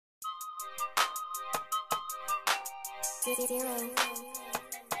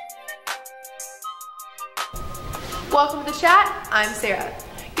Welcome to the chat. I'm Sarah.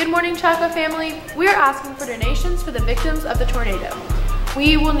 Good morning, Chaco family. We are asking for donations for the victims of the tornado.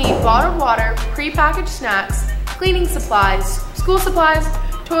 We will need bottled water, prepackaged snacks, cleaning supplies, school supplies,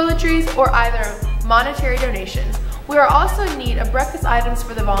 toiletries, or either monetary donations. We are also in need of breakfast items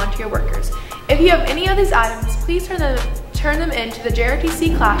for the volunteer workers. If you have any of these items, please turn them into the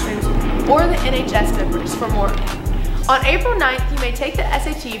JRTC classrooms or the NHS members for more. On April 9th, you may take the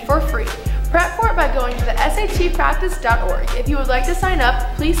SAT for free. Prep for it by going to the satpractice.org. If you would like to sign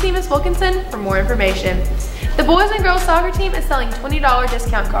up, please see Ms. Wilkinson for more information. The boys and girls soccer team is selling $20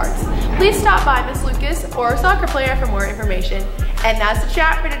 discount cards. Please stop by Ms. Lucas or a soccer player for more information. And that's the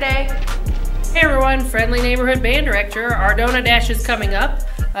chat for today. Hey everyone, Friendly Neighborhood Band Director. Our Donut Dash is coming up.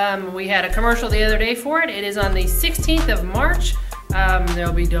 We had a commercial the other day for it. It is on the 16th of March.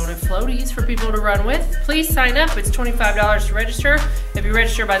 There'll be donut floaties for people to run with. Please sign up. It's $25 to register. If you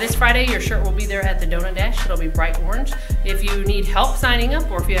register by this Friday, your shirt will be there at the Donut Dash. It'll be bright orange. If you need help signing up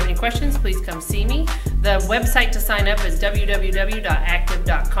or if you have any questions, please come see me. The website to sign up is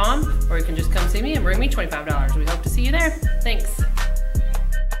www.active.com, or you can just come see me and bring me $25. We hope to see you there. Thanks.